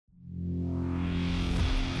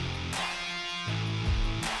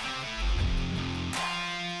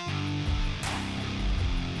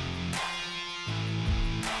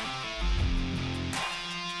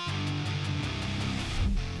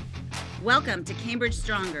Welcome to Cambridge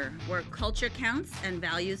Stronger, where culture counts and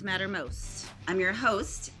values matter most. I'm your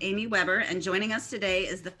host, Amy Weber, and joining us today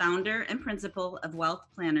is the founder and principal of Wealth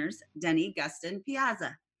Planners, Denny Gustin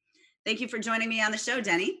Piazza. Thank you for joining me on the show,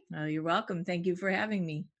 Denny. Oh, you're welcome. Thank you for having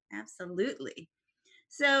me. Absolutely.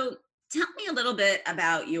 So tell me a little bit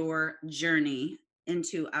about your journey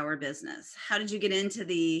into our business. How did you get into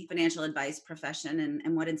the financial advice profession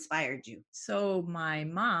and what inspired you? So, my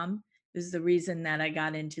mom is the reason that I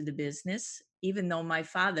got into the business, even though my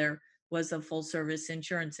father was a full service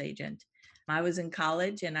insurance agent. I was in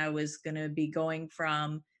college and I was going to be going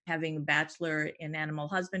from having a bachelor in animal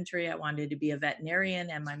husbandry. I wanted to be a veterinarian.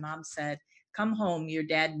 And my mom said, "Come home, your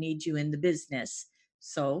dad needs you in the business."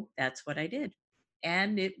 So, that's what I did.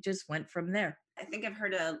 And it just went from there. I think I've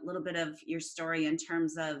heard a little bit of your story in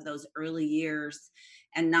terms of those early years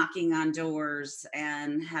and knocking on doors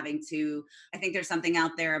and having to. I think there's something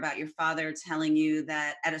out there about your father telling you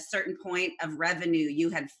that at a certain point of revenue, you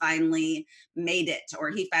had finally made it, or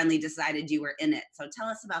he finally decided you were in it. So tell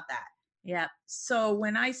us about that. Yeah. So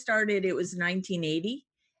when I started, it was 1980.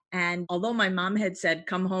 And although my mom had said,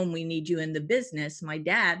 "Come home, we need you in the business," my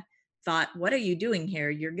dad thought, "What are you doing here?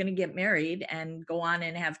 You're going to get married and go on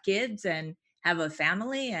and have kids and have a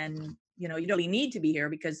family. And, you don't really need to be here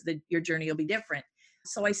because your journey will be different."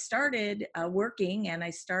 So I started working, and I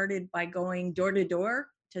started by going door to door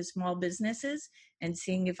to small businesses and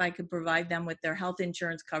seeing if I could provide them with their health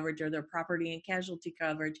insurance coverage or their property and casualty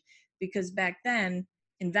coverage. Because back then,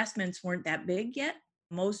 investments weren't that big yet.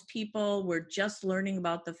 Most people were just learning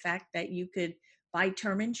about the fact that you could buy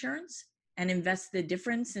term insurance and invest the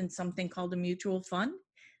difference in something called a mutual fund.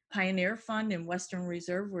 Pioneer Fund and Western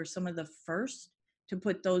Reserve were some of the first to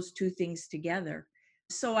put those two things together.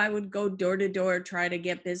 So I would go door to door, try to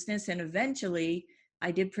get business, and eventually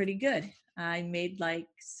I did pretty good. I made like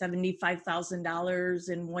 $75,000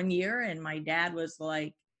 in 1 year, and my dad was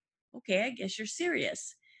like, "Okay, I guess you're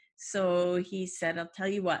serious." So he said, "I'll tell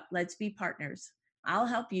you what, let's be partners. I'll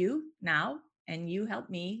help you now, and you help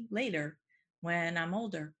me later when I'm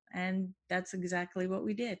older." And that's exactly what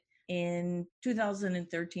we did. In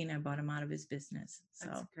 2013, I bought him out of his business.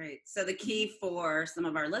 That's So, great. So the key for some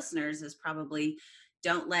of our listeners is probably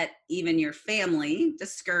don't let even your family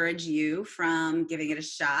discourage you from giving it a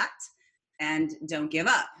shot, and don't give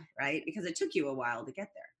up, right? Because it took you a while to get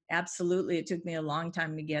there. absolutely, it took me a long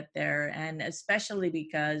time to get there. And especially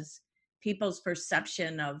because people's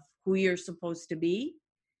perception of who you're supposed to be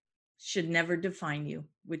should never define you,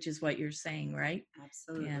 which is what you're saying, right? Yeah.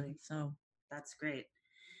 Absolutely. So, That's great.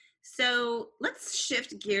 So let's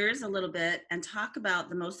shift gears a little bit and talk about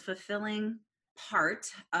the most fulfilling part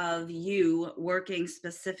of you working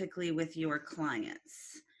specifically with your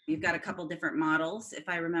clients. You've got a couple different models, if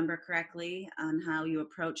I remember correctly, on how you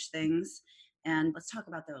approach things. And let's talk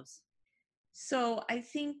about those. So I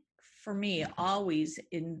think for me, always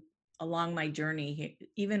in along my journey,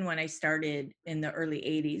 even when I started in the early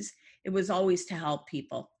 80s, it was always to help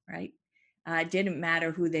people, right? It didn't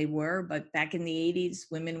matter who they were, but back in the 80s,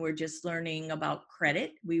 women were just learning about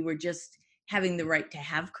credit. We were just having the right to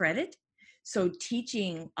have credit. So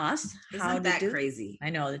teaching us how Isn't to that do, crazy? I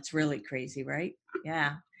know it's really crazy, right?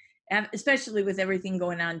 Yeah. Especially with everything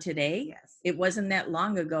going on today. Yes. It wasn't that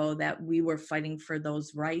long ago that we were fighting for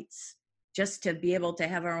those rights just to be able to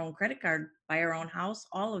have our own credit card, buy our own house,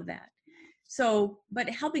 all of that. So, but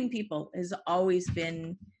helping people has always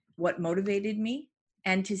been what motivated me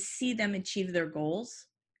and to see them achieve their goals.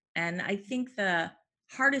 And I think the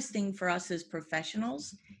hardest thing for us as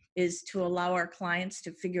professionals is to allow our clients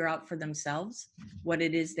to figure out for themselves what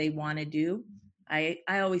it is they want to do. I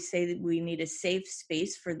always say that we need a safe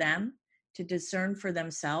space for them to discern for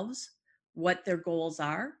themselves what their goals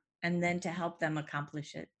are and then to help them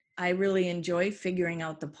accomplish it. I really enjoy figuring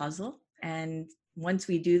out the puzzle. And once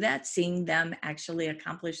we do that, seeing them actually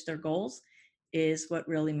accomplish their goals is what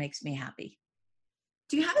really makes me happy.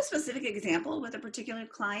 Do you have a specific example with a particular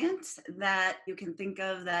client that you can think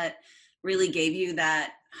of that really gave you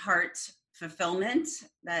that heart fulfillment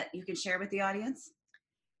that you can share with the audience?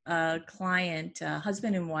 A client,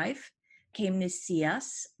 husband and wife, came to see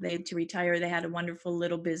us. They had to retire. They had a wonderful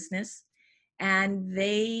little business. And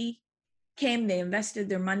they came, they invested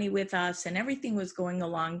their money with us, and everything was going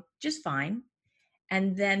along just fine.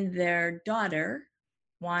 And then their daughter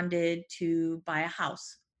wanted to buy a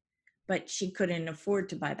house, but she couldn't afford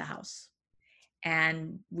to buy the house.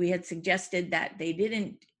 And we had suggested that they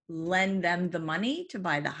didn't lend them the money to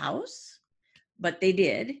buy the house, but they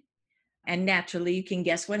did. And naturally, you can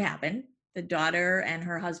guess what happened. The daughter and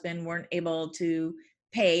her husband weren't able to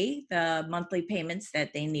pay the monthly payments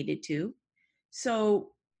that they needed to.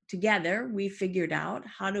 So together, we figured out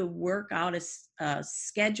how to work out a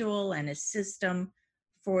schedule and a system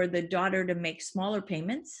for the daughter to make smaller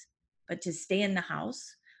payments, but to stay in the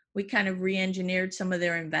house. We kind of re engineered some of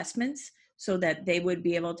their investments so that they would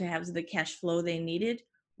be able to have the cash flow they needed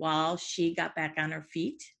while she got back on her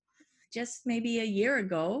feet. Just maybe a year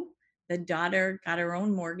ago, the daughter got her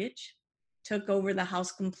own mortgage, took over the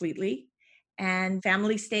house completely, and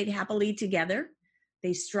family stayed happily together.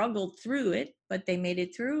 They struggled through it, but they made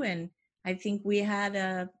it through. And I think we had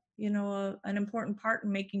an important part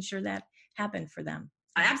in making sure that happened for them.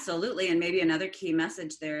 Absolutely. And maybe another key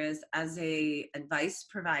message there is, as a advice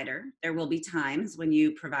provider, there will be times when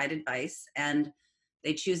you provide advice and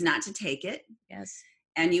they choose not to take it. Yes.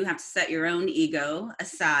 And you have to set your own ego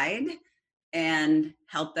aside and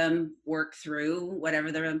help them work through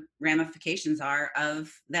whatever the ramifications are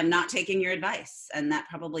of them not taking your advice. And that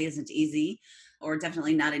probably isn't easy, or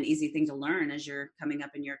definitely not an easy thing to learn as you're coming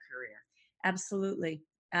up in your career. Absolutely.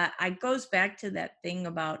 It goes back to that thing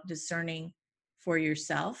about discerning for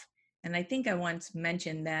yourself. And I think I once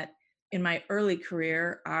mentioned that in my early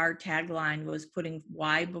career, our tagline was putting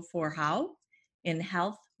why before how in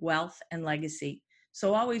health, wealth, and legacy.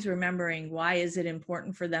 So always remembering, why is it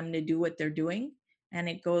important for them to do what they're doing? And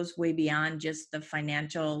it goes way beyond just the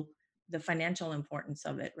financial importance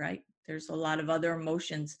of it, right? There's a lot of other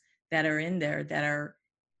emotions that are in there that are,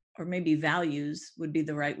 or maybe values would be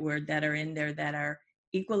the right word, that are in there that are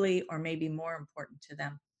equally or maybe more important to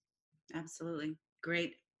them. Absolutely.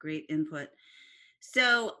 Great input.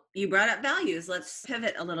 So you brought up values. Let's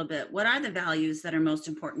pivot a little bit. What are the values that are most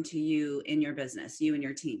important to you in your business, you and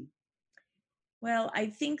your team? Well, I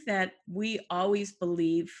think that we always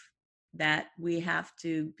believe that we have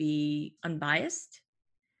to be unbiased,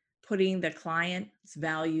 putting the client's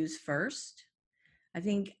values first. I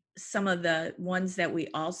think some of the ones that we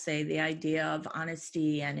all say, the idea of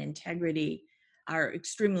honesty and integrity, are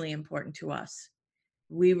extremely important to us.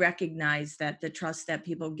 We recognize that the trust that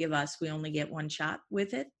people give us, we only get one shot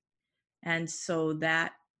with it. And so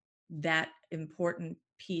that important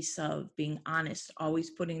piece of being honest, always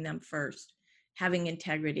putting them first, having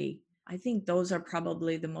integrity, I think those are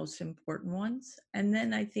probably the most important ones. And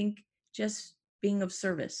then I think just being of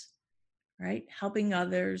service, right? Helping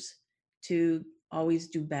others to always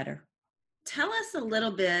do better. Tell us a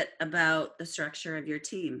little bit about the structure of your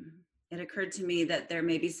team. It occurred to me that there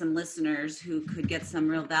may be some listeners who could get some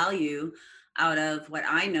real value out of what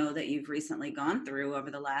I know that you've recently gone through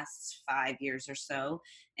over the last 5 years or so,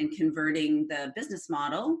 in converting the business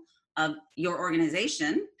model of your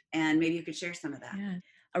organization. And maybe you could share some of that. Yeah.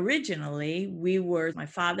 Originally, we were my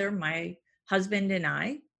father, my husband, and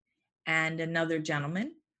I, and another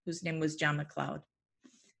gentleman whose name was John McLeod.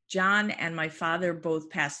 John and my father both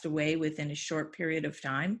passed away within a short period of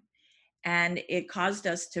time. And it caused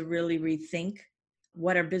us to really rethink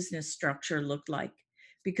what our business structure looked like.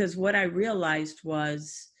 Because what I realized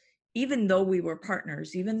was, even though we were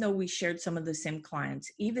partners, even though we shared some of the same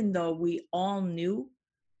clients, even though we all knew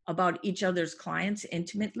about each other's clients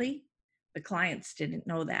intimately, the clients didn't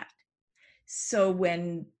know that. So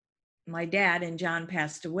when my dad and John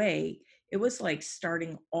passed away, it was like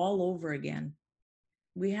starting all over again.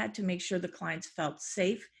 We had to make sure the clients felt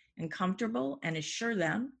safe and comfortable and assure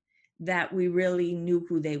them that we really knew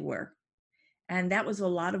who they were. And that was a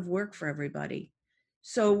lot of work for everybody.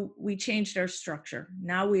 So we changed our structure.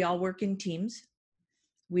 Now we all work in teams.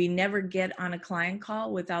 We never get on a client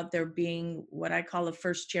call without there being what I call a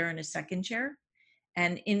first chair and a second chair.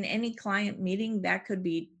 And in any client meeting, that could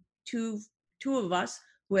be two of us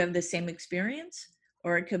who have the same experience,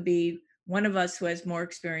 or it could be one of us who has more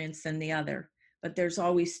experience than the other. But there's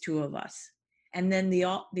always two of us. And then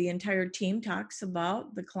the entire team talks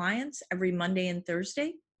about the clients every Monday and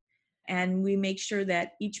Thursday. And we make sure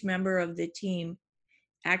that each member of the team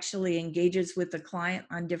actually engages with the client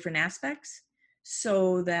on different aspects,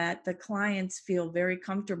 so that the clients feel very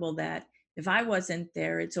comfortable that if I wasn't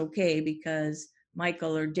there, it's okay, because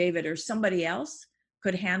Michael or David or somebody else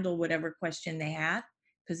could handle whatever question they had,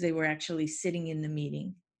 because they were actually sitting in the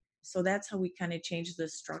meeting. So that's how we kind of changed the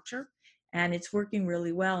structure. And it's working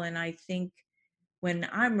really well. And I think when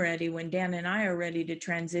I'm ready, when Dan and I are ready to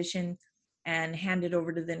transition and hand it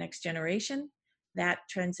over to the next generation, that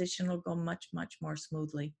transition will go much, much more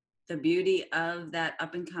smoothly. The beauty of that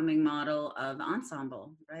up and coming model of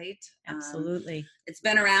ensemble, right? Absolutely. It's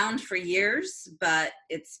been around for years, but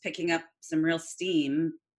it's picking up some real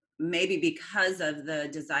steam, maybe because of the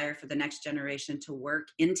desire for the next generation to work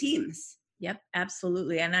in teams. Yep,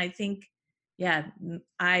 absolutely. And I think, yeah,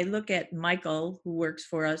 I look at Michael, who works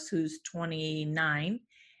for us, who's 29,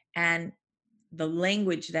 and the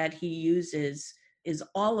language that he uses is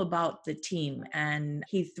all about the team, and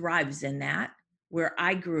he thrives in that. Where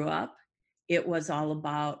I grew up, it was all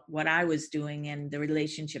about what I was doing and the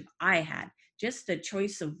relationship I had. Just the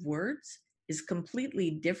choice of words is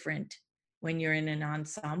completely different when you're in an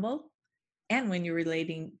ensemble and when you're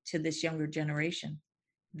relating to this younger generation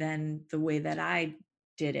than the way that I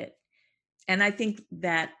did it. And I think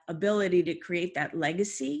that ability to create that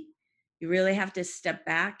legacy, you really have to step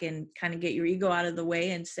back and kind of get your ego out of the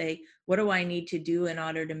way and say, what do I need to do in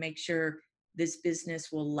order to make sure this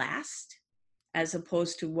business will last? As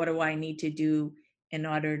opposed to what do I need to do in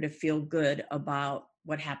order to feel good about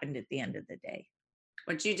what happened at the end of the day.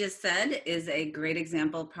 What you just said is a great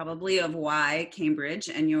example, probably, of why Cambridge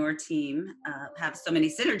and your team have so many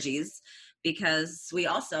synergies, because we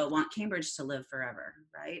also want Cambridge to live forever,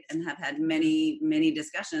 right? And have had many, many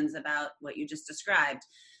discussions about what you just described,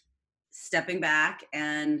 stepping back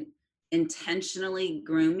and intentionally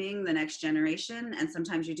grooming the next generation. And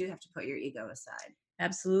sometimes you do have to put your ego aside.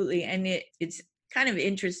 Absolutely. And it's kind of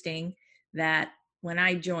interesting that when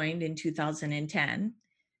I joined in 2010,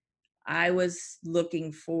 I was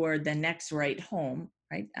looking for the next right home,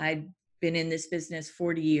 right? I'd been in this business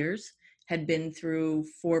 40 years, had been through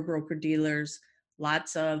 4 broker dealers,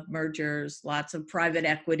 lots of mergers, lots of private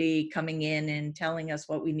equity coming in and telling us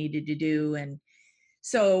what we needed to do. And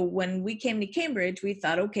so when we came to Cambridge, we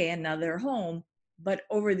thought, okay, another home. But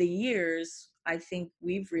over the years, I think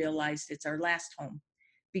we've realized it's our last home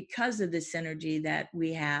because of the synergy that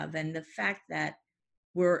we have and the fact that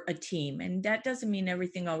we're a team. And that doesn't mean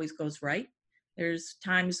everything always goes right. There's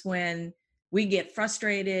times when we get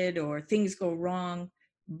frustrated or things go wrong,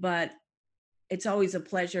 but it's always a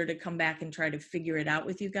pleasure to come back and try to figure it out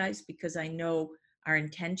with you guys, because I know our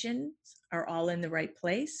intentions are all in the right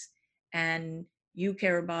place and you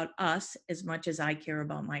care about us as much as I care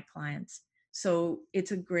about my clients. So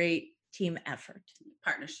it's a great team effort.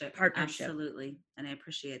 Partnership. Absolutely. And I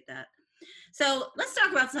appreciate that. So let's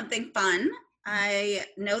talk about something fun. I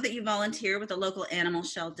know that you volunteer with a local animal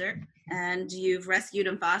shelter, and you've rescued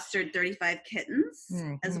and fostered 35 kittens,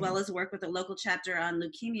 as well as work with a local chapter on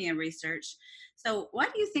leukemia research. So why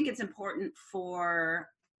do you think it's important for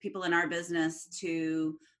people in our business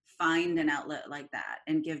to find an outlet like that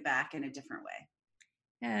and give back in a different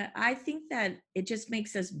way? I think that it just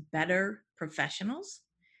makes us better professionals,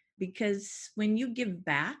 because when you give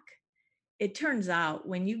back, it turns out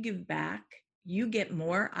when you give back, you get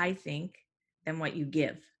more, I think, than what you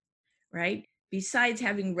give, right? Besides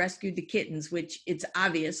having rescued the kittens, which it's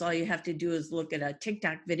obvious, all you have to do is look at a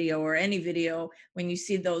TikTok video or any video when you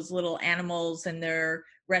see those little animals and they're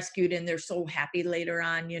rescued and they're so happy later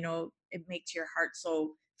on, it makes your heart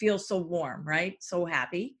feel so warm, right? So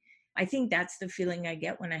happy. I think that's the feeling I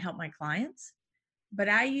get when I help my clients. But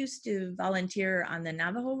I used to volunteer on the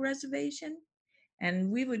Navajo reservation,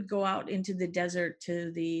 and we would go out into the desert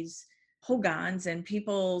to these hogans and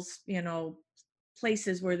people's,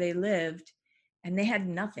 places where they lived, and they had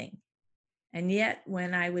nothing. And yet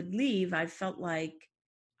when I would leave, I felt like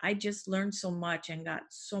I just learned so much and got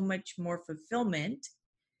so much more fulfillment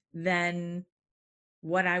than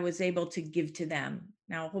what I was able to give to them.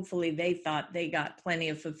 Now, hopefully they thought they got plenty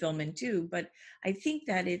of fulfillment too, but I think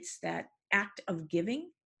that it's that act of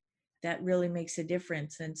giving that really makes a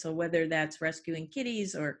difference. And so whether that's rescuing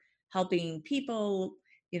kitties or helping people,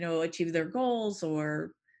 achieve their goals,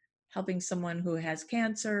 or helping someone who has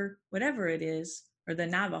cancer, whatever it is, or the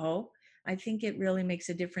Navajo, I think it really makes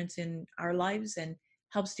a difference in our lives and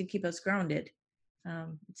helps to keep us grounded.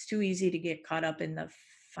 It's too easy to get caught up in the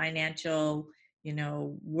financial,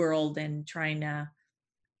 world and trying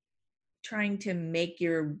to make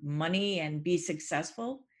your money and be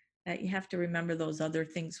successful, that you have to remember those other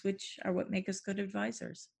things, which are what make us good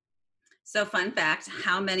advisors. So fun fact,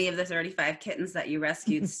 how many of the 35 kittens that you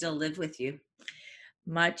rescued still live with you?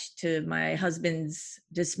 Much to my husband's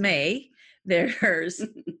dismay, there's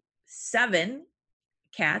 7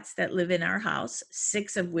 cats that live in our house,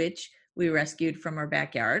 6 of which we rescued from our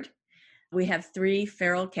backyard. We have 3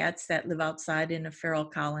 feral cats that live outside in a feral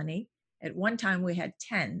colony. At one time, we had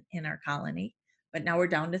 10 in our colony, but now we're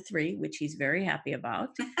down to 3, which he's very happy about.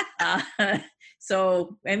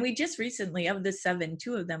 And we just recently, of the 7,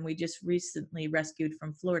 2 of them, we just recently rescued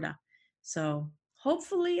from Florida. So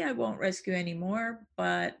hopefully I won't rescue anymore,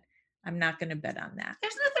 but I'm not going to bet on that.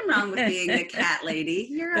 There's nothing wrong with being the cat lady.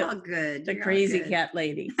 You're all good. The crazy cat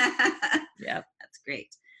lady. Yep. That's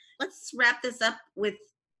great. Let's wrap this up with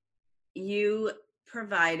you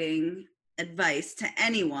providing advice to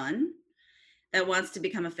anyone that wants to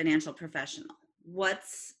become a financial professional.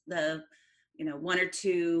 What's the, 1 or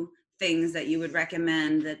 2 things that you would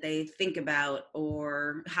recommend that they think about,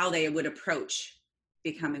 or how they would approach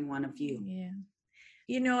becoming one of you? Yeah.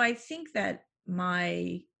 I think that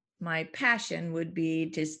my passion would be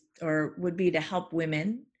to help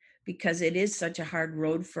women, because it is such a hard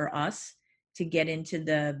road for us to get into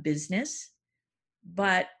the business.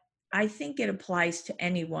 But I think it applies to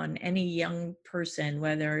anyone, any young person,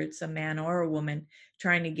 whether it's a man or a woman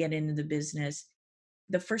trying to get into the business.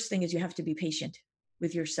 The first thing is you have to be patient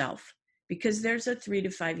with yourself, because there's a 3 to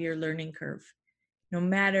 5 year learning curve. No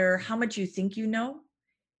matter how much you think you know,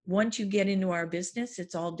 once you get into our business,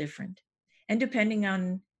 it's all different. And depending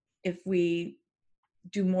on if we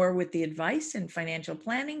do more with the advice and financial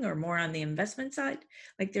planning or more on the investment side,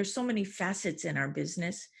 like there's so many facets in our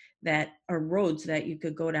business that are roads that you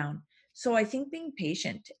could go down. So I think being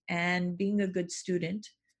patient and being a good student,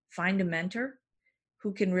 find a mentor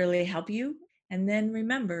who can really help you. And then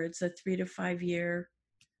remember, it's a 3 to 5 year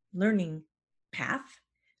learning path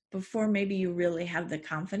before maybe you really have the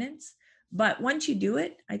confidence. But once you do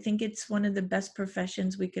it, I think it's one of the best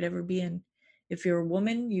professions we could ever be in. If you're a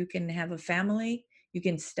woman, you can have a family, you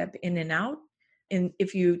can step in and out. And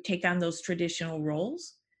if you take on those traditional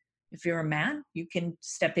roles, if you're a man, you can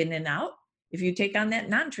step in and out if you take on that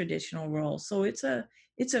non-traditional role. So it's a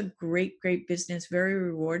great business, very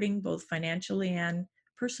rewarding, both financially and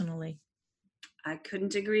personally. I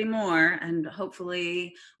couldn't agree more. And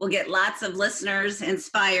hopefully we'll get lots of listeners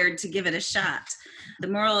inspired to give it a shot. The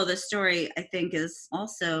moral of the story, I think, is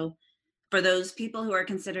also for those people who are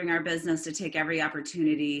considering our business to take every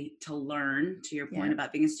opportunity to learn, to your point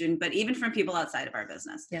about being a student, but even from people outside of our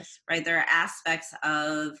business. Yes. Right? There are aspects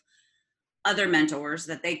of other mentors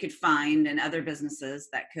that they could find and other businesses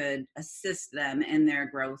that could assist them in their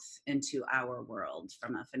growth into our world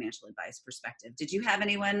from a financial advice perspective. Did you have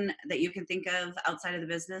anyone that you can think of outside of the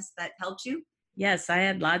business that helped you? Yes, I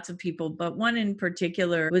had lots of people, but one in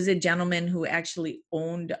particular was a gentleman who actually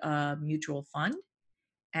owned a mutual fund.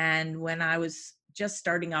 And when I was just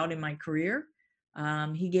starting out in my career,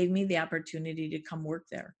 he gave me the opportunity to come work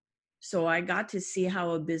there. So I got to see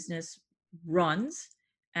how a business runs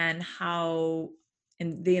and how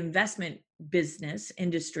the investment business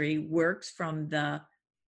industry works from the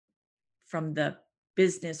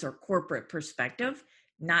business or corporate perspective,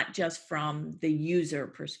 not just from the user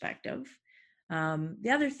perspective. The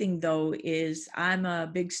other thing, though, is I'm a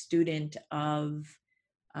big student of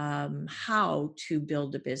how to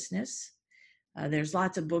build a business. There's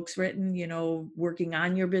lots of books written, working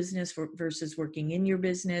on your business versus working in your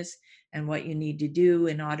business, and what you need to do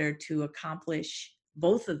in order to accomplish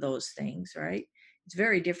both of those things, right? It's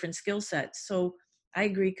very different skill sets. So I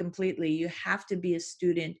agree completely. You have to be a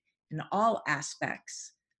student in all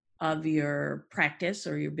aspects of your practice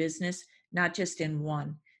or your business, not just in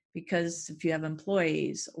one. Because if you have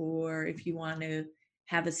employees or if you want to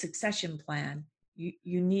have a succession plan,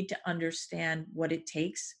 you need to understand what it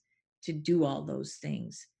takes to do all those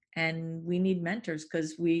things. And we need mentors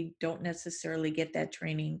because we don't necessarily get that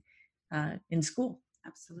training in school.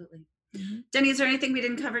 Absolutely. Mm-hmm. Denny, is there anything we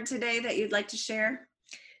didn't cover today that you'd like to share?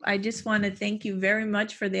 I just want to thank you very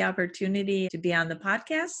much for the opportunity to be on the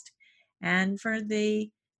podcast and for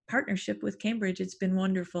the partnership with Cambridge. It's been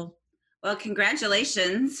wonderful. Well,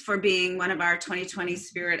 congratulations for being one of our 2020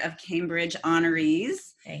 Spirit of Cambridge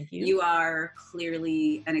honorees. Thank you. You are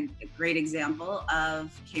clearly a great example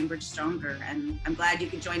of Cambridge Stronger, and I'm glad you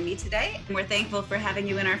could join me today. And we're thankful for having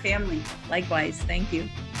you in our family. Likewise, thank you.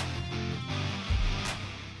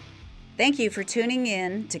 Thank you for tuning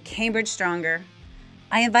in to Cambridge Stronger.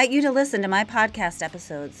 I invite you to listen to my podcast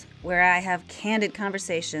episodes where I have candid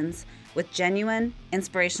conversations with genuine,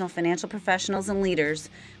 inspirational financial professionals and leaders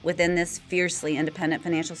within this fiercely independent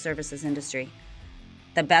financial services industry.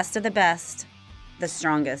 The best of the best, the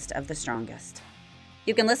strongest of the strongest.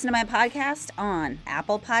 You can listen to my podcast on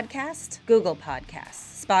Apple Podcasts, Google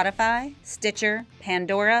Podcasts, Spotify, Stitcher,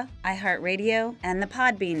 Pandora, iHeartRadio, and the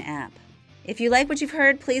Podbean app. If you like what you've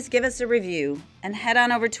heard, please give us a review and head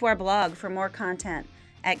on over to our blog for more content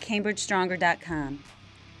at cambridgestronger.com.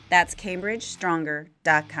 That's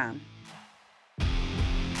cambridgestronger.com.